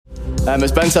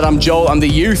As Ben said, I'm Joel. I'm the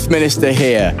youth minister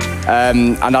here.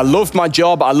 And I love my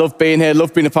job. I love being here,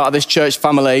 love being a part of this church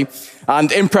family.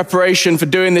 And in preparation for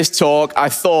doing this talk, I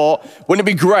thought, wouldn't it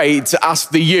be great to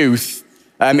ask the youth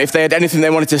if they had anything they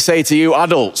wanted to say to you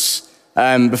adults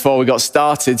before we got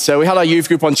started. So we had our youth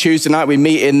group on Tuesday night. We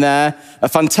meet in there, a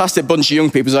fantastic bunch of young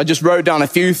people. So I just wrote down a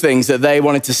few things that they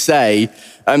wanted to say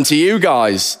to you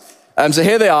guys. So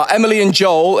here they are, Emily and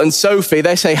Joel and Sophie.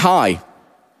 They say hi.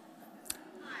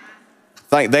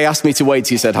 They asked me to wait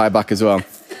till you said hi back as well.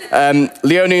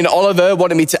 Leonie and Oliver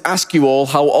wanted me to ask you all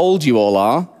how old you all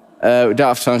are. We don't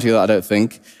have time to do that, I don't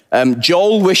think.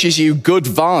 Joel wishes you good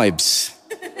vibes.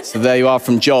 So there you are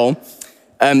from Joel.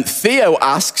 Theo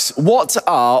asks, what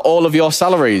are all of your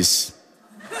salaries?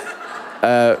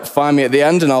 Find me at the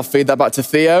end and I'll feed that back to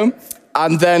Theo.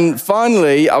 And then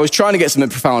finally, I was trying to get something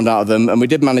profound out of them, and we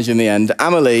did manage in the end.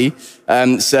 Amelie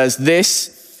says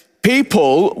this.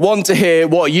 People want to hear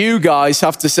what you guys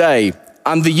have to say,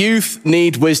 and the youth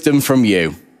need wisdom from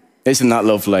you. Isn't that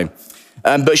lovely?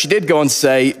 But she did go on to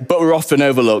say, but we're often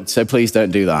overlooked, so please don't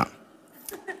do that.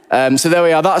 So there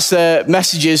we are. That's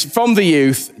messages from the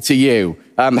youth to you.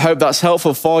 Hope that's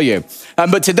helpful for you.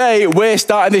 But today, we're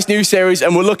starting this new series,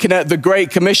 and we're looking at the Great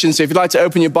Commission. So if you'd like to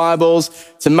open your Bibles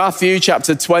to Matthew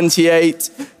chapter 28,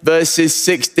 verses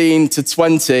 16 to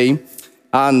 20,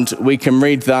 and we can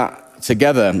read that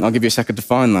together. I'll give you a second to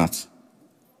find that.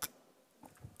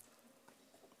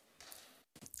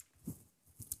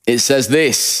 It says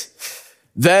this,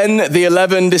 then the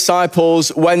 11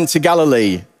 disciples went to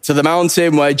Galilee, to the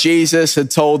mountain where Jesus had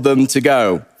told them to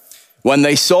go. When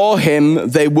they saw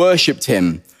him, they worshipped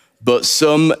him, but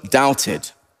some doubted.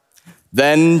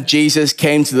 Then Jesus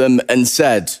came to them and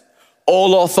said,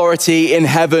 all authority in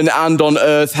heaven and on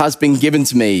earth has been given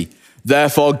to me.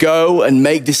 Therefore, go and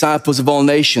make disciples of all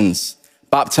nations,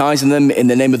 baptizing them in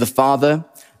the name of the Father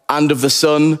and of the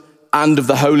Son and of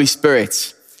the Holy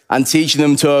Spirit, and teaching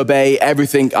them to obey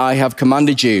everything I have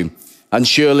commanded you. And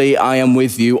surely I am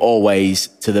with you always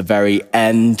to the very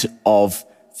end of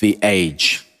the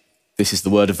age. This is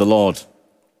the word of the Lord.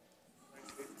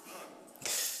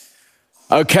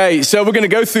 Okay, so we're going to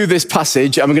go through this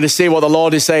passage and we're going to see what the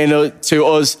Lord is saying to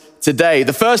us today.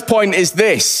 The first point is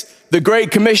this. The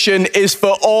Great Commission is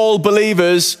for all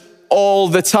believers all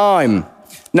the time.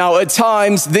 Now, at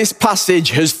times, this passage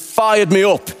has fired me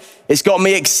up. It's got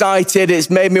me excited. It's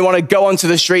made me want to go onto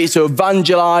the streets to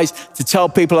evangelize, to tell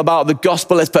people about the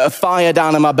gospel. It's put a fire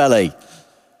down in my belly.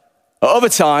 At other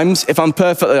times, if I'm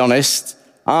perfectly honest,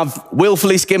 I've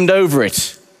willfully skimmed over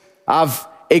it. I've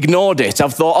ignored it.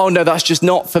 I've thought, oh no, that's just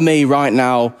not for me right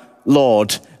now,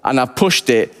 Lord. And I've pushed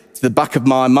it to the back of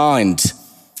my mind.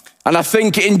 And I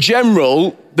think in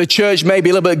general, the church may be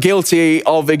a little bit guilty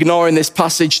of ignoring this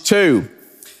passage too.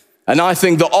 And I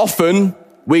think that often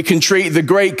we can treat the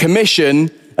Great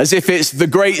Commission as if it's the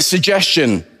Great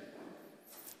Suggestion.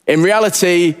 In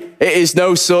reality, it is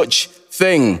no such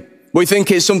thing. We think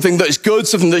it's something that's good,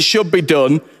 something that should be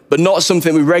done, but not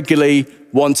something we regularly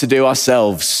want to do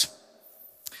ourselves.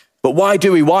 But why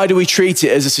do we treat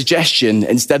it as a suggestion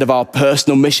instead of our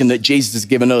personal mission that Jesus has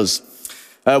given us?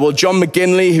 Well, John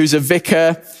McGinley, who's a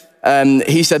vicar,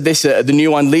 he said this at the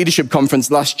New Wine Leadership Conference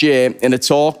last year in a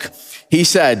talk. He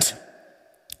said,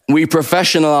 we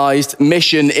professionalized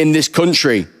mission in this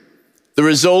country. The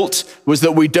result was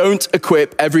that we don't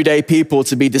equip everyday people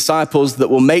to be disciples that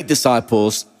will make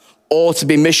disciples or to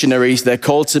be missionaries they're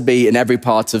called to be in every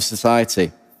part of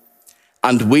society.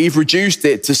 And we've reduced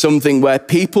it to something where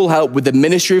people help with the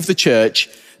ministry of the church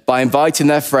by inviting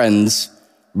their friends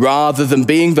rather than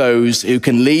being those who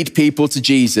can lead people to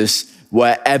Jesus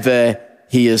wherever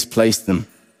he has placed them.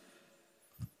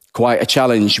 Quite a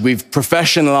challenge. We've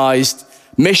professionalized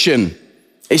mission.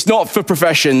 It's not for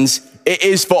professions. It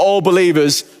is for all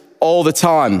believers all the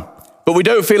time. But we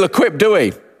don't feel equipped, do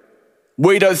we?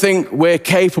 We don't think we're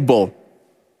capable.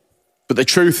 But the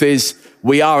truth is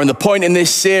we are. And the point in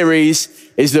this series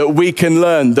is that we can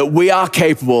learn that we are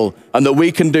capable and that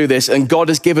we can do this. And God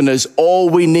has given us all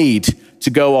we need to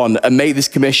go on and make this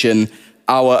commission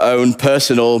our own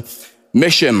personal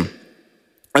mission.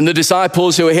 And the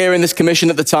disciples who were hearing this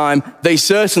commission at the time, they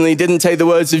certainly didn't take the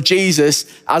words of Jesus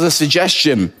as a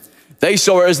suggestion. They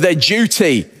saw it as their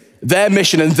duty, their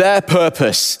mission and their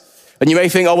purpose. And you may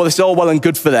think, oh, well, it's all well and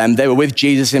good for them. They were with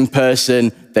Jesus in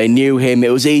person. They knew him.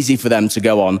 It was easy for them to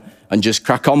go on and just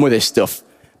crack on with this stuff.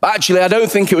 But actually, I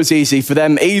don't think it was easy for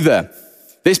them either.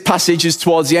 This passage is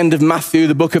towards the end of Matthew.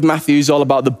 The book of Matthew is all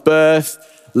about the birth,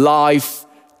 life,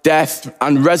 death,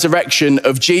 and resurrection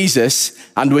of Jesus.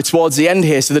 And we're towards the end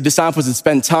here. So the disciples had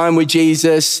spent time with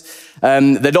Jesus.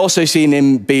 They'd also seen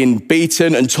him being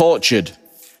beaten and tortured.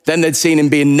 Then they'd seen him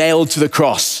being nailed to the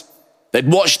cross.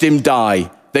 They'd watched him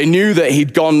die. They knew that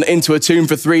he'd gone into a tomb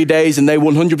for 3 days, and they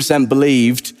 100%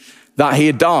 believed that he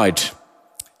had died.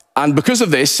 And because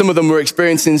of this, some of them were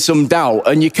experiencing some doubt,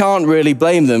 and you can't really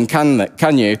blame them,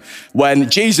 can you? When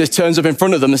Jesus turns up in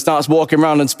front of them and starts walking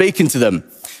around and speaking to them.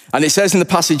 And it says in the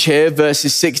passage here,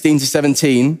 verses 16 to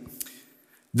 17,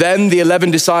 then the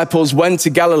 11 disciples went to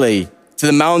Galilee, to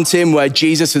the mountain where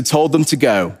Jesus had told them to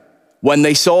go. When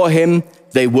they saw him,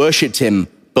 they worshipped him,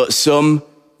 but some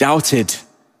doubted.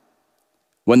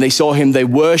 When they saw him, they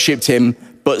worshipped him,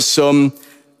 but some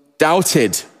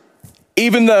doubted.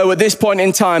 Even though at this point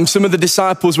in time, some of the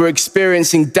disciples were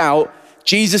experiencing doubt,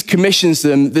 Jesus commissions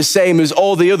them the same as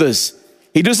all the others.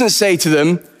 He doesn't say to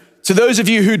them, to those of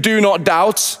you who do not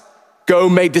doubt, go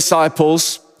make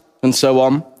disciples, and so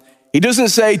on. He doesn't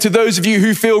say to those of you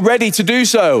who feel ready to do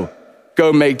so,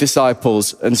 go make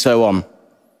disciples, and so on.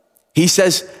 He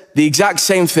says the exact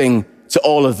same thing to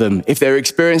all of them, if they're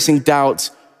experiencing doubt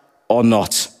or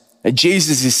not. And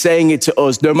Jesus is saying it to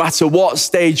us, no matter what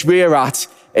stage we're at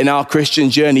in our Christian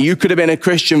journey. You could have been a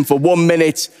Christian for 1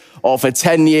 minute or for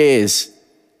 10 years.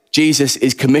 Jesus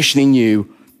is commissioning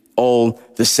you all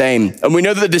the same. And we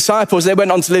know that the disciples, they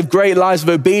went on to live great lives of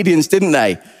obedience, didn't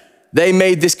they? They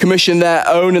made this commission their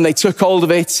own and they took hold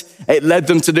of it. It led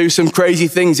them to do some crazy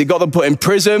things. It got them put in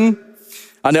prison,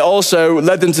 and it also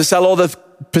led them to sell all their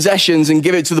possessions and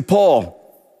give it to the poor.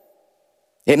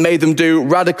 It made them do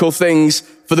radical things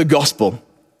for the gospel.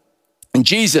 And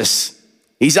Jesus,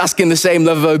 he's asking the same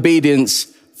level of obedience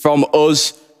from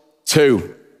us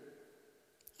too.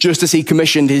 Just as he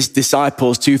commissioned his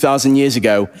disciples 2,000 years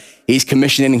ago, he's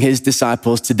commissioning his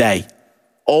disciples today.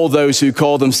 All those who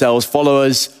call themselves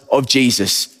followers of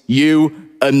Jesus, you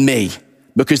and me,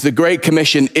 because the Great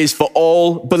Commission is for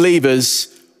all believers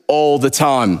all the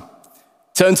time.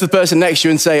 Turn to the person next to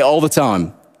you and say, all the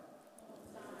time.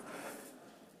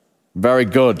 Very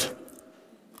good.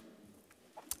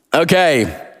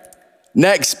 Okay,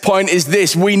 next point is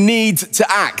this. We need to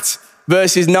act.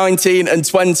 Verses 19 and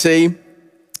 20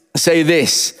 say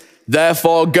this,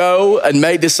 therefore go and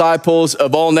make disciples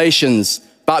of all nations,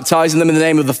 baptizing them in the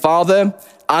name of the Father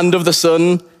and of the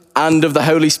Son and of the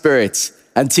Holy Spirit,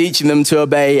 and teaching them to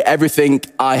obey everything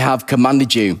I have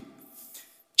commanded you.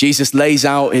 Jesus lays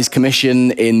out his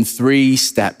commission in 3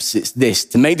 steps. It's this,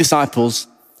 to make disciples,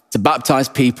 to baptize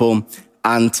people,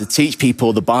 and to teach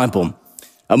people the Bible.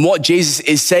 And what Jesus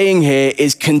is saying here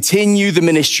is continue the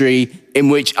ministry in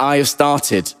which I have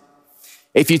started.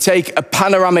 If you take a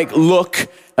panoramic look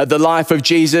at the life of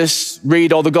Jesus,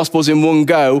 read all the Gospels in one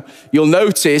go, you'll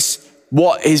notice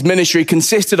what his ministry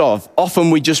consisted of.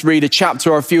 Often we just read a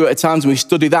chapter or a few at a time and we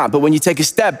study that. But when you take a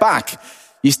step back,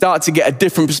 you start to get a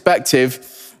different perspective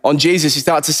on Jesus. You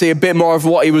start to see a bit more of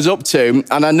what he was up to.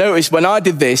 And I noticed when I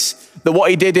did this, that what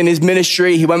he did in his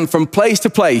ministry, he went from place to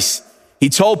place. He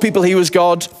told people he was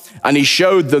God, and he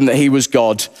showed them that he was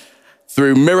God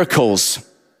through miracles.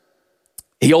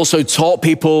 He also taught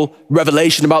people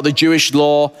revelation about the Jewish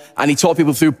law, and he taught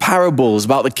people through parables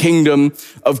about the kingdom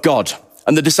of God.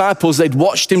 And the disciples, they'd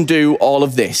watched him do all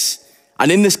of this.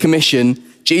 And in this commission,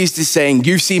 Jesus is saying,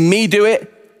 you've seen me do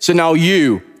it, so now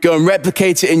you go and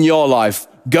replicate it in your life.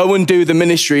 Go and do the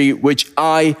ministry which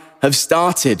I have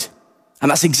started. And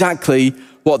that's exactly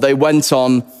what they went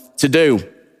on to do.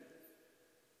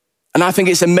 And I think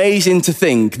it's amazing to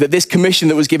think that this commission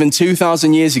that was given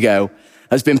 2,000 years ago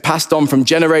has been passed on from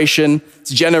generation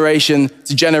to generation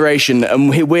to generation. And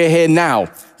we're here now.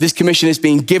 This commission is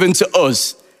being given to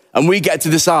us, and we get to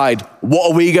decide,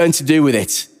 what are we going to do with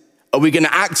it? Are we going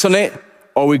to act on it,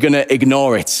 or are we going to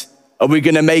ignore it? Are we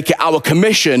going to make it our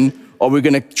commission, or are we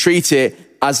going to treat it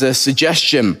as a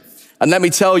suggestion? And let me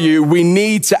tell you, we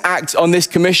need to act on this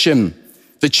commission.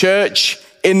 The church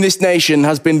in this nation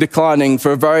has been declining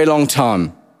for a very long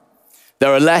time.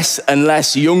 There are less and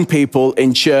less young people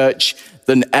in church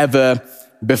than ever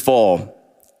before.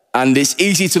 And it's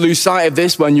easy to lose sight of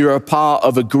this when you're a part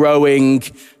of a growing,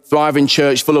 thriving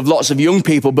church full of lots of young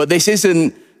people, but this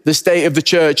isn't the state of the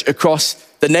church across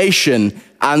the nation.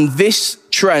 And this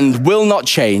trend will not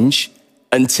change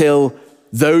until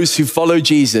those who follow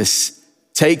Jesus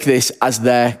take this as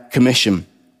their commission.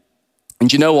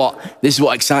 And you know what? This is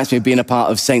what excites me being a part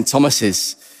of St.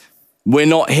 Thomas's. We're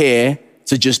not here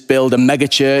to just build a mega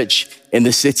church in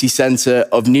the city centre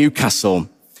of Newcastle.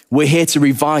 We're here to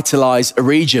revitalize a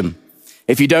region.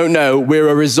 If you don't know, we're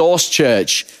a resource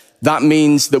church. That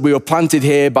means that we were planted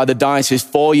here by the diocese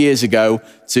 4 years ago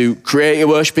to create a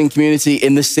worshiping community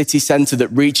in the city centre that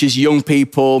reaches young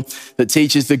people, that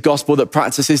teaches the gospel, that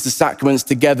practices the sacraments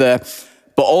together.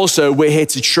 But also we're here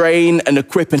to train and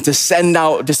equip and to send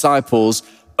out disciples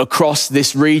across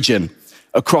this region,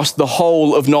 across the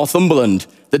whole of Northumberland.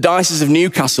 The Diocese of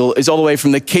Newcastle is all the way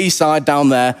from the quayside down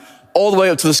there, all the way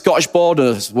up to the Scottish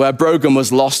borders where Brogan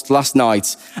was lost last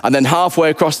night, and then halfway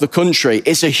across the country.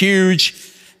 It's a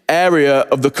huge area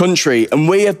of the country, and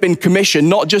we have been commissioned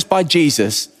not just by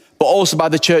Jesus, but also by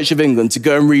the Church of England to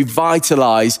go and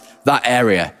revitalize that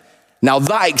area. Now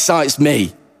that excites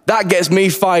me. That gets me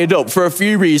fired up for a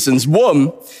few reasons.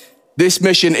 One, this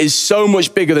mission is so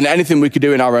much bigger than anything we could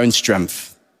do in our own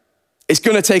strength. It's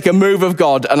going to take a move of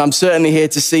God, and I'm certainly here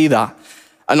to see that.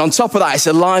 And on top of that, it's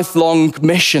a lifelong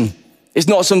mission. It's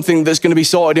not something that's going to be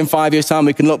sorted in 5 years' time.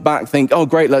 We can look back and think, oh,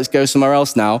 great, let's go somewhere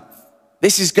else now.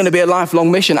 This is going to be a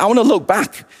lifelong mission. I want to look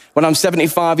back when I'm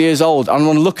 75 years old. I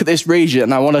want to look at this region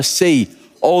and I want to see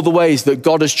all the ways that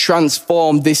God has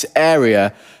transformed this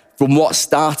area from what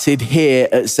started here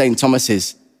at St.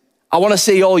 Thomas's. I want to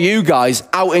see all you guys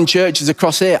out in churches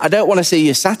across here. I don't want to see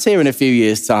you sat here in a few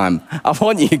years' time. I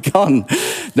want you gone.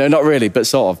 No, not really, but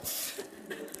sort of.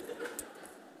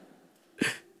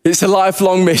 It's a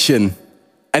lifelong mission.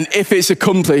 And if it's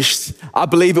accomplished, I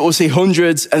believe it will see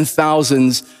hundreds and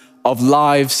thousands of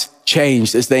lives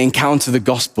changed as they encounter the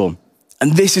gospel.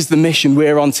 And this is the mission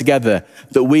we're on together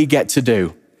that we get to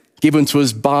do, given to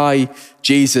us by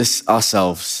Jesus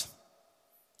ourselves.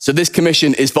 So this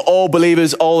commission is for all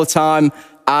believers all the time,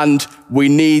 and we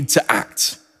need to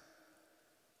act.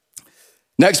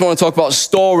 Next, I want to talk about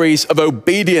stories of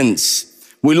obedience.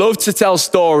 We love to tell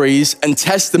stories and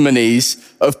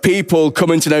testimonies of people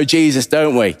coming to know Jesus,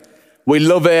 don't we? We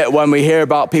love it when we hear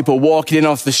about people walking in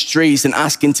off the streets and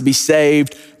asking to be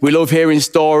saved. We love hearing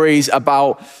stories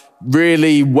about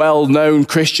really well-known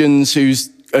Christians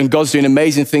and God's doing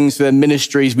amazing things for their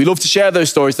ministries. We love to share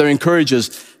those stories. They're encouragers.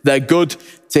 They're good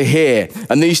to hear.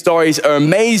 And these stories are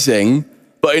amazing,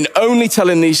 but in only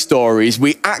telling these stories,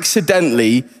 we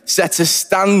accidentally set a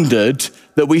standard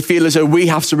that we feel as though we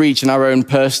have to reach in our own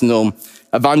personal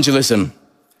evangelism.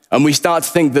 And we start to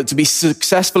think that to be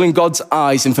successful in God's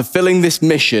eyes in fulfilling this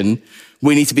mission,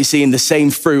 we need to be seeing the same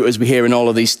fruit as we hear in all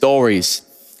of these stories.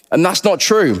 And that's not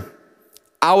true.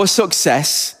 Our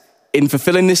success in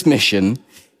fulfilling this mission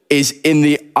is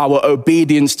in our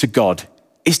obedience to God.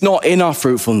 It's not in our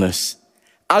fruitfulness.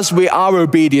 As we are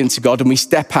obedient to God and we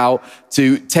step out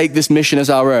to take this mission as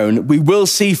our own, we will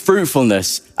see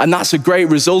fruitfulness, and that's a great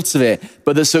result of it.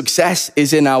 But the success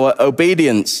is in our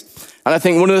obedience. And I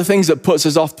think one of the things that puts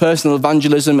us off personal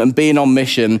evangelism and being on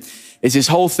mission is this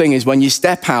whole thing is when you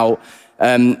step out,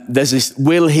 there's this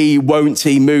will he, won't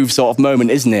he move sort of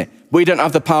moment, isn't it? We don't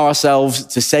have the power ourselves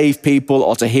to save people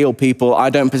or to heal people. I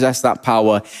don't possess that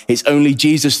power. It's only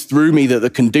Jesus through me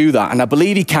that can do that. And I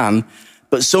believe he can,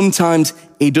 but sometimes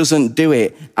he doesn't do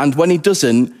it. And when he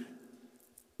doesn't,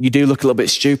 you do look a little bit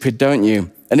stupid, don't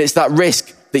you? And it's that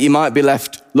risk that you might be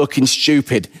left looking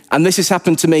stupid. And this has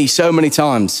happened to me so many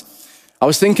times. I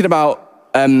was thinking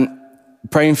about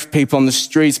praying for people on the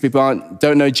streets, people who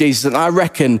don't know Jesus, and I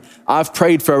reckon I've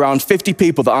prayed for around 50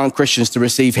 people that aren't Christians to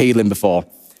receive healing before.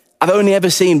 I've only ever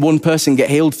seen one person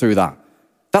get healed through that.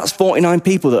 That's 49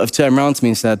 people that have turned around to me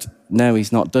and said, no,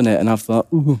 he's not done it. And I've thought,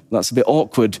 ooh, that's a bit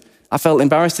awkward. I felt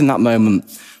embarrassed in that moment.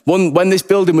 When this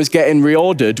building was getting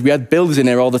reordered, we had builders in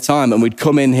here all the time, and we'd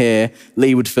come in here,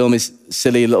 Lee would film his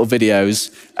silly little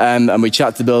videos, and we'd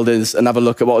chat to builders and have a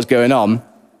look at what was going on.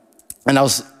 And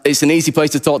it's an easy place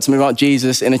to talk to me about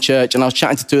Jesus in a church. And I was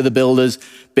chatting to two of the builders,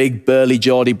 big, burly,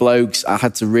 Geordie blokes. I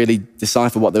had to really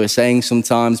decipher what they were saying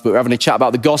sometimes, but we were having a chat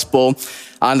about the gospel.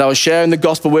 And I was sharing the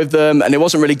gospel with them, and it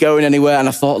wasn't really going anywhere. And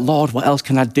I thought, Lord, what else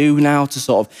can I do now to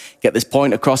sort of get this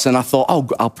point across? And I thought, oh,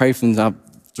 I'll pray for them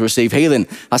to receive healing.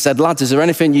 I said, lads, is there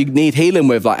anything you need healing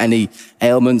with, like any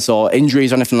ailments or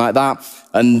injuries or anything like that?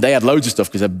 And they had loads of stuff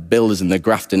because they're builders and they're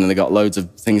grafting and they got loads of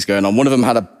things going on. One of them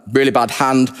had a really bad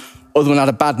hand. Other one had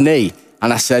a bad knee.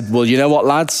 And I said, well, you know what,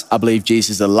 lads? I believe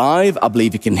Jesus is alive. I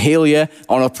believe he can heal you.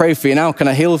 I want to pray for you now. Can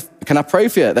I pray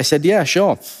for you? They said, yeah,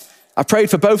 sure. I prayed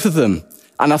for both of them.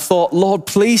 And I thought, Lord,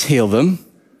 please heal them.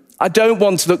 I don't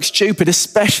want to look stupid,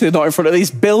 especially not in front of these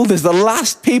builders. The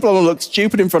last people I want to look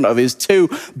stupid in front of is two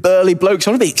burly blokes.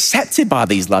 I want to be accepted by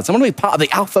these lads. I want to be part of the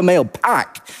alpha male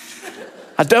pack.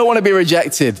 I don't want to be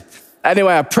rejected.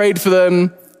 Anyway, I prayed for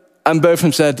them, and both of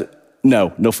them said,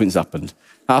 no, nothing's happened.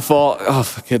 I thought, oh,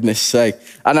 for goodness sake.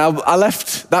 And I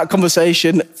left that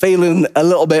conversation feeling a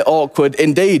little bit awkward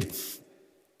indeed.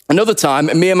 Another time,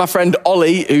 me and my friend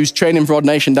Ollie, who's training for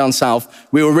ordination down south,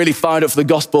 we were really fired up for the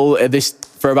gospel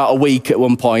for about a week at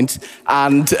one point.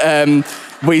 And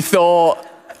we thought,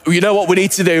 you know what we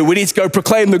need to do? We need to go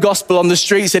proclaim the gospel on the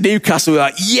streets of Newcastle. We're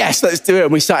like, yes, let's do it.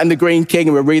 And we sat in the Green King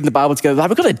and we're reading the Bible together. Like,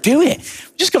 we've got to do it.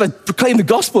 We've just got to proclaim the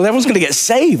gospel. Everyone's going to get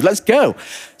saved. Let's go.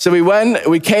 So we went,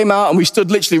 we came out and we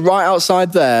stood literally right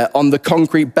outside there on the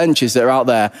concrete benches that are out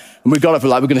there. And we got up, we're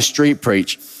like, we're going to street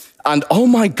preach. And oh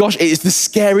my gosh, it is the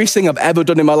scariest thing I've ever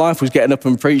done in my life was getting up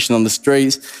and preaching on the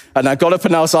streets. And I got up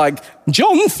and I was like,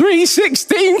 John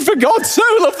 3:16, for God so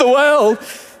loved the world.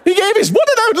 He gave his one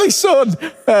and only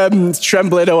son,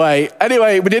 trembling away.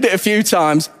 Anyway, we did it a few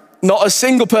times. Not a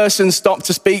single person stopped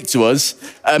to speak to us,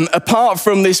 apart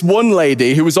from this one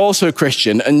lady who was also a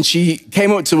Christian, and she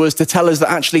came up to us to tell us that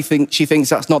actually she thinks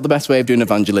that's not the best way of doing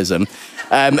evangelism,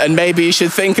 and maybe you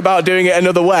should think about doing it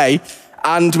another way.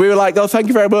 And we were like, oh, thank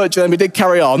you very much. And then we did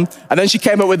carry on. And then she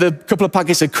came up with a couple of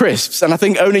packets of crisps, and I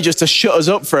think only just to shut us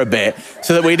up for a bit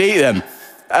so that we'd eat them.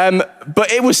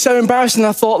 But it was so embarrassing.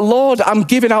 I thought, Lord, I'm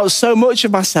giving out so much of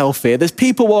myself here. There's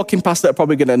people walking past that are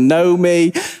probably going to know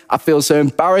me. I feel so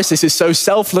embarrassed. This is so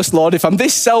selfless, Lord. If I'm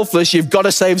this selfless, you've got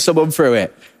to save someone through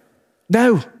it.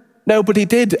 No, nobody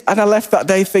did. And I left that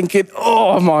day thinking,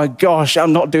 oh my gosh,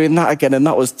 I'm not doing that again. And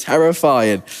that was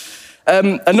terrifying.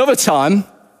 Another time,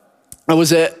 I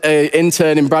was an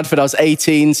intern in Bradford. I was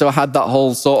 18, so I had that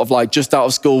whole sort of like just out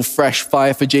of school, fresh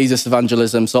fire for Jesus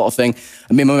evangelism sort of thing.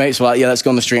 And me and my mates were like, yeah, let's go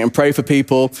on the street and pray for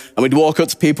people. And we'd walk up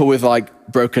to people with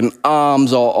like broken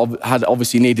arms or had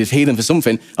obviously needed healing for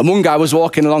something. And one guy was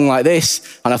walking along like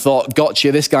this, and I thought,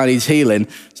 gotcha, this guy needs healing.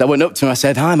 So I went up to him, I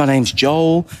said, hi, my name's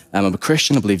Joel. I'm a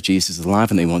Christian. I believe Jesus is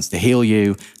alive and he wants to heal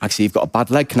you. I see you've got a bad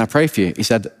leg. Can I pray for you? He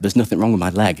said, there's nothing wrong with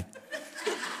my leg.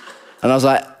 And I was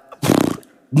like,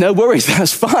 no worries,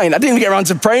 that's fine. I didn't even get around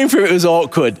to praying for it, it was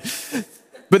awkward.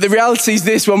 But the reality is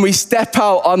this, when we step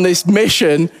out on this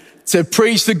mission to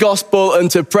preach the gospel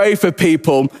and to pray for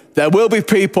people, there will be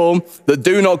people that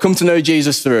do not come to know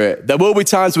Jesus through it. There will be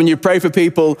times when you pray for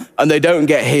people and they don't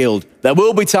get healed. There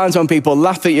will be times when people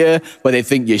laugh at you, where they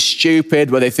think you're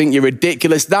stupid, where they think you're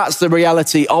ridiculous. That's the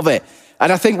reality of it.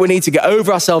 And I think we need to get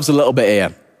over ourselves a little bit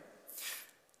here.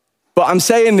 But I'm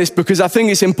saying this because I think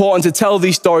it's important to tell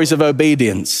these stories of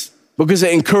obedience, because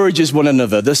it encourages one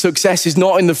another. The success is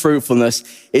not in the fruitfulness,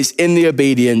 it's in the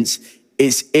obedience,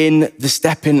 it's in the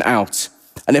stepping out.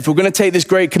 And if we're going to take this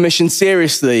Great Commission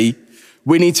seriously,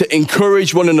 we need to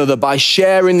encourage one another by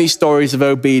sharing these stories of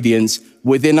obedience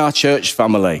within our church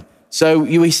family. So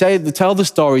we tell the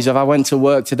stories of I went to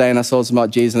work today and I saw something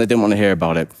about Jesus and they didn't want to hear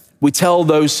about it. We tell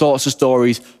those sorts of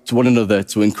stories to one another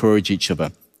to encourage each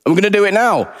other. And we're going to do it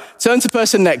now. Turn to the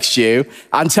person next to you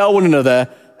and tell one another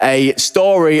a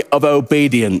story of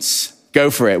obedience.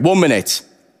 Go for it. 1 minute.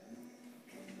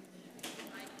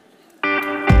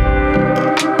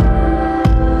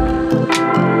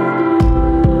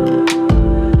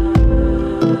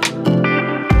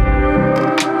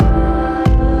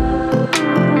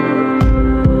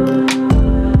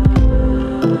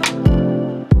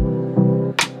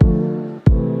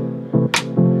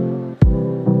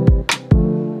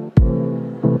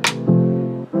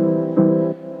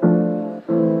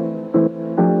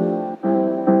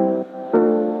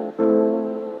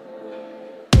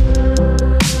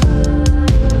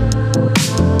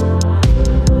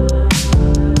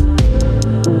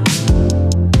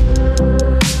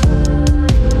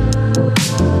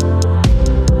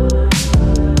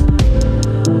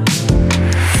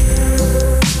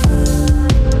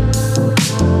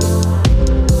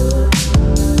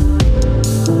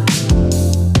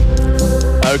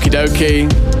 Okie dokie.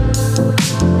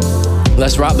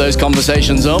 Let's wrap those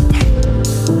conversations up.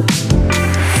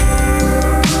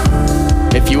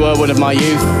 If you were one of my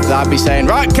youth, I'd be saying,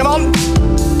 right, come on,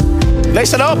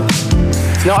 listen up.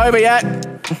 It's not over yet.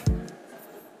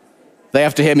 They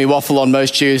have to hear me waffle on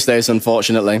most Tuesdays,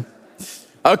 unfortunately.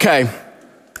 Okay.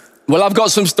 Well, I've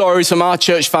got some stories from our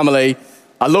church family.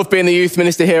 I love being the youth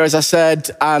minister here, as I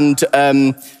said, and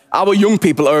our young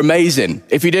people are amazing.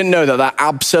 If you didn't know that, they're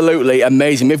absolutely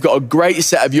amazing. We've got a great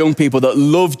set of young people that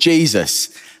love Jesus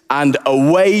and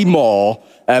are way more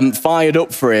fired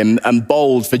up for him and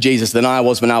bold for Jesus than I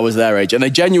was when I was their age. And they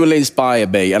genuinely inspire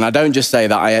me. And I don't just say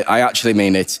that, I actually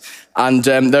mean it. And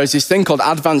there's this thing called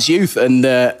Advanced Youth, and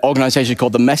the organization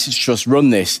called the Message Trust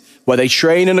run this, where they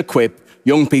train and equip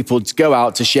young people to go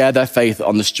out to share their faith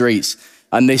on the streets.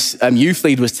 And this youth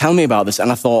lead was telling me about this,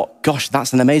 and I thought, gosh,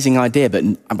 that's an amazing idea, but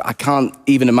I can't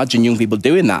even imagine young people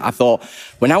doing that. I thought,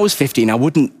 when I was 15, I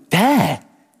wouldn't dare.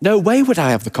 No way would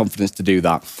I have the confidence to do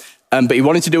that. But he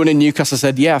wanted to do it in Newcastle. I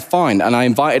said, yeah, fine. And I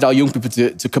invited our young people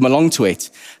to come along to it.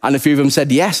 And a few of them said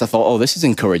yes. I thought, oh, this is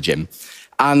encouraging.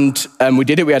 And we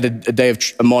did it. We had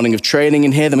a morning of training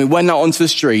in here. Then we went out onto the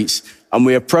streets and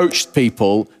we approached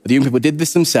people, the young people did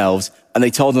this themselves, and they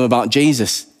told them about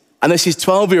Jesus. And this is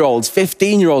 12-year-olds,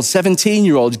 15-year-olds,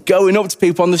 17-year-olds going up to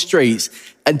people on the streets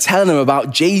and telling them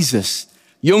about Jesus.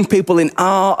 Young people in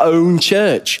our own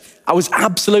church. I was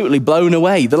absolutely blown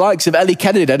away. The likes of Ellie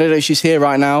Kennedy, I don't know if she's here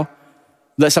right now.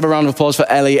 Let's have a round of applause for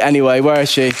Ellie anyway. Where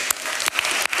is she?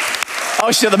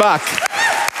 Oh, she's at the back.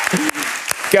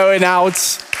 Going out,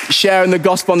 sharing the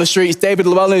gospel on the streets. David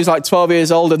Llewellyn, who's like 12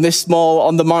 years old and this small,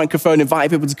 on the microphone, inviting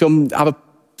people to come have a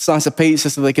slice of pizza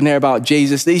so they can hear about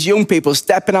Jesus. These young people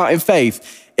stepping out in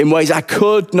faith in ways I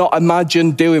could not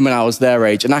imagine doing when I was their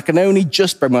age. And I can only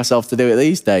just bring myself to do it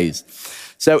these days.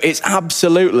 So it's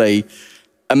absolutely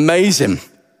amazing.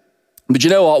 But you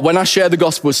know what? When I share the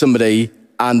gospel with somebody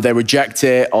and they reject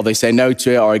it or they say no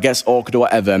to it or it gets awkward or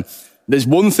whatever, there's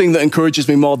one thing that encourages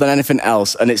me more than anything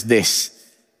else, and it's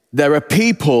this. There are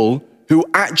people who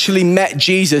actually met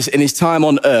Jesus in his time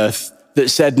on earth that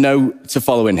said no to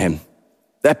following him.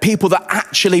 There are people that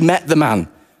actually met the man.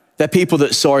 There are people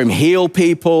that saw him heal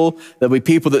people. There'll be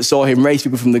people that saw him raise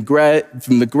people from the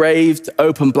grave, to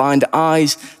open blind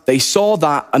eyes. They saw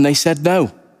that and they said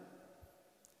no.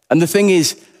 And the thing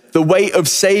is, the weight of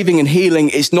saving and healing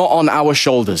is not on our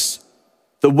shoulders.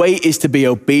 The weight is to be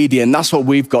obedient. That's what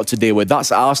we've got to deal with.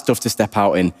 That's our stuff to step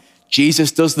out in.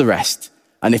 Jesus does the rest.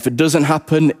 And if it doesn't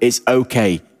happen, it's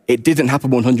okay. It didn't happen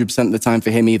 100% of the time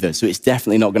for him either. So it's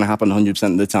definitely not going to happen 100%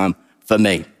 of the time for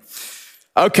me.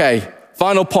 Okay,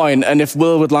 final point. And if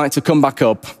Will would like to come back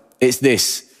up, it's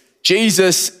this.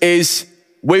 Jesus is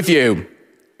with you.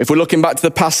 If we're looking back to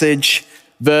the passage,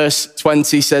 verse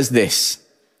 20 says this.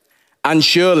 And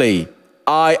surely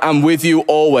I am with you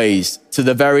always to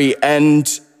the very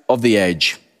end of the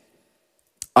age.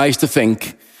 I used to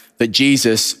think that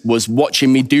Jesus was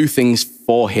watching me do things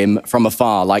for him from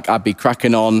afar. Like I'd be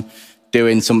cracking on,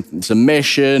 doing some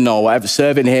mission or whatever,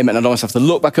 serving him, and I'd almost have to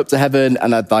look back up to heaven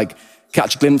and I'd like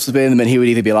catch a glimpse of him, and he would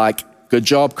either be like, good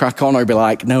job, crack on, or he'd be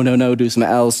like, no, do something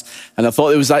else. And I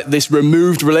thought it was like this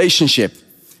removed relationship.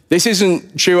 This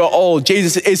isn't true at all.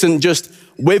 Jesus isn't just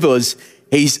with us,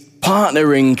 he's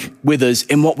partnering with us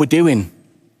in what we're doing.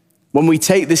 When we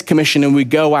take this commission and we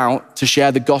go out to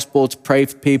share the gospel, to pray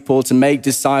for people, to make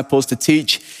disciples, to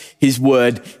teach his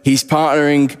word, he's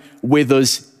partnering with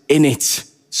us in it.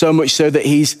 So much so that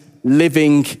he's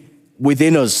living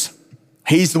within us.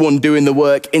 He's the one doing the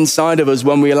work inside of us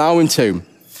when we allow him to.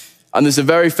 And there's a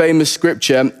very famous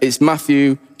scripture. It's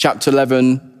Matthew chapter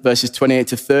 11, verses 28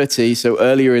 to 30. So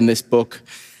earlier in this book.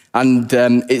 And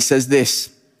it says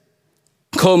this.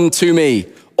 Come to me,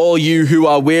 all you who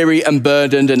are weary and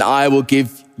burdened, and I will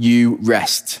give you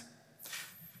rest.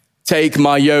 Take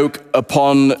my yoke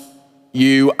upon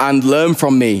you and learn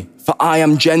from me, for I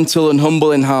am gentle and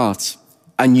humble in heart,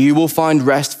 and you will find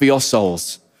rest for your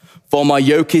souls. For my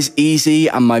yoke is easy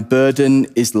and my burden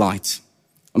is light.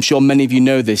 I'm sure many of you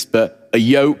know this, but a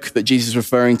yoke that Jesus is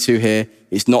referring to here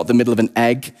is not the middle of an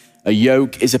egg. A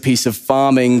yoke is a piece of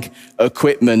farming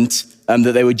equipment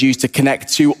that they would use to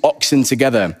connect two oxen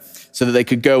together so that they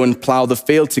could go and plow the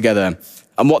field together.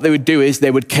 And what they would do is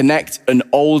they would connect an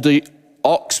older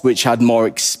ox, which had more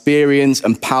experience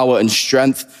and power and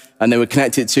strength, and they would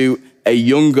connect it to a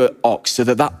younger ox so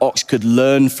that that ox could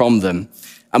learn from them.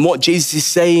 And what Jesus is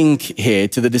saying here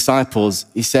to the disciples,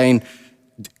 he's saying,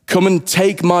 come and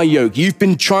take my yoke. You've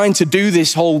been trying to do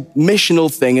this whole missional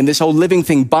thing and this whole living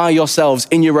thing by yourselves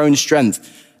in your own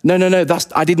strength. No,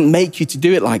 I didn't make you to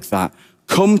do it like that.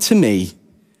 Come to me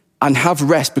and have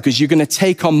rest because you're going to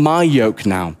take on my yoke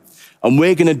now. And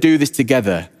we're going to do this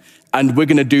together. And we're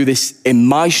going to do this in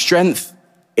my strength,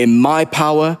 in my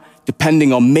power,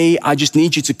 depending on me. I just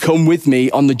need you to come with me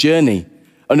on the journey.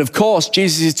 And of course,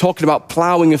 Jesus is talking about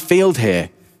plowing a field here.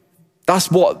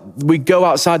 That's what we go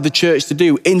outside the church to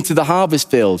do, into the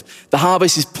harvest field. The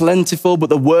harvest is plentiful, but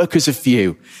the workers are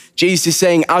few. Jesus is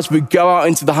saying, as we go out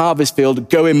into the harvest field,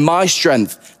 go in my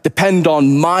strength, depend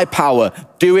on my power,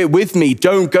 do it with me.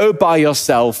 Don't go by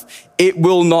yourself. It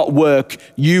will not work.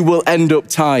 You will end up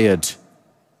tired.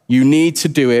 You need to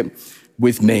do it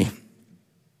with me.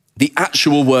 The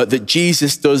actual work that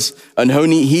Jesus does and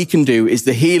only he can do is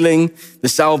the healing, the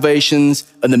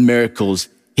salvations, and the miracles.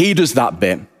 He does that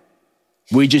bit.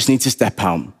 We just need to step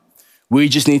out. We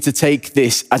just need to take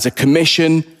this as a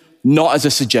commission, not as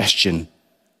a suggestion.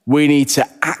 We need to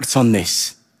act on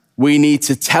this. We need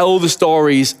to tell the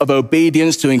stories of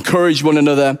obedience to encourage one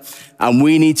another, and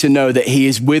we need to know that he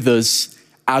is with us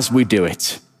as we do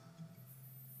it.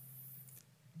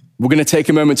 We're going to take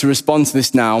a moment to respond to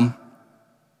this now,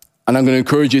 and I'm going to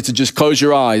encourage you to just close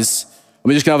your eyes.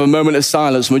 We're just going to have a moment of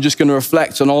silence, and we're just going to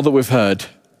reflect on all that we've heard.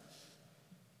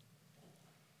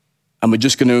 And we're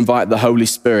just going to invite the Holy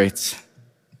Spirit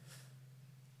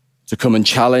to come and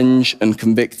challenge and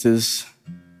convict us,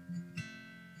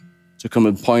 to come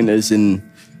and point us in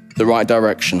the right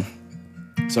direction.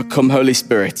 So come, Holy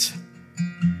Spirit.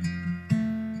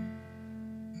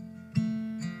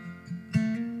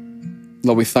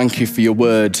 Lord, we thank you for your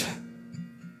word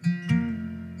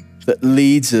that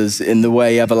leads us in the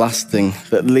way everlasting,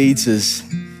 that leads us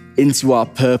into our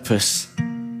purpose.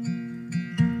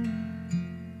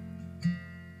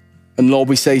 And Lord,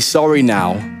 we say sorry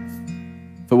now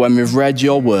for when we've read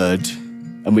your word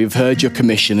and we've heard your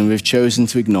commission and we've chosen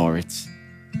to ignore it.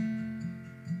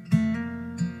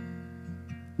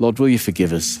 Lord, will you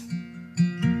forgive us?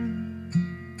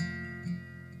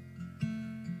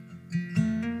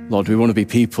 Lord, we want to be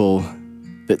people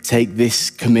that take this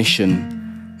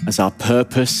commission as our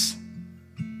purpose,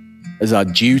 as our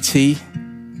duty,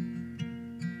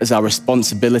 as our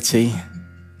responsibility.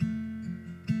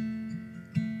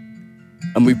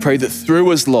 And we pray that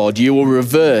through us, Lord, you will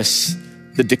reverse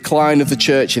the decline of the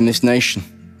church in this nation,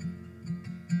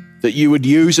 that you would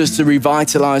use us to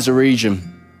revitalize a region,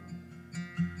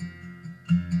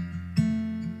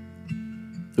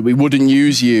 that we wouldn't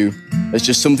use you as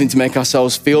just something to make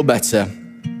ourselves feel better,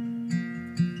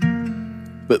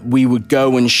 but we would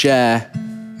go and share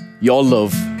your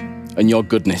love and your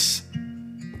goodness.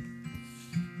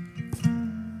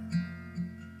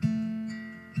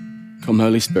 Come,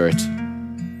 Holy Spirit.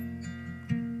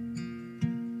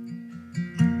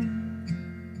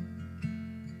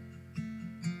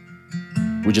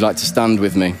 Would you like to stand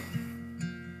with me?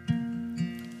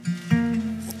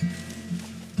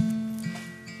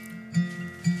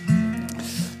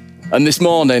 And this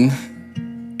morning,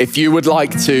 if you would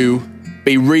like to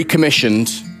be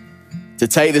recommissioned to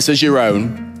take this as your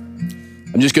own,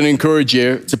 I'm just going to encourage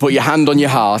you to put your hand on your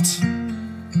heart.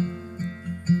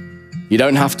 You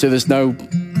don't have to, there's no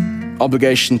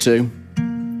obligation to.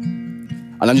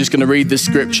 And I'm just going to read this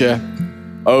scripture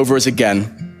over us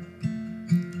again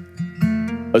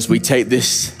as we take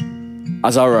this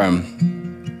as our own.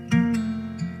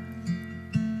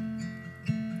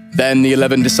 Then the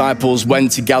 11 disciples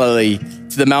went to Galilee,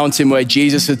 to the mountain where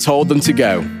Jesus had told them to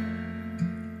go.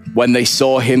 When they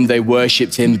saw him, they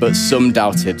worshipped him, but some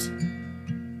doubted.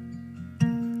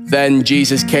 Then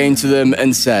Jesus came to them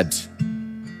and said,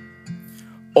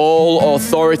 "All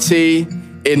authority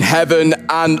in heaven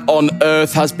and on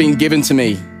earth has been given to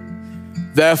me.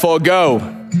 Therefore go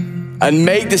and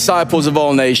make disciples of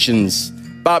all nations,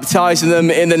 baptizing them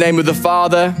in the name of the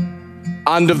Father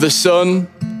and of the Son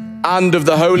and of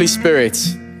the Holy Spirit,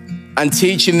 and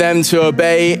teaching them to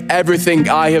obey everything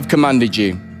I have commanded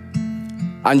you.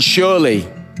 And surely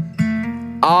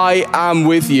I am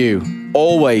with you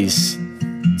always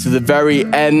to the very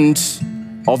end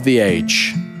of the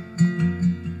age."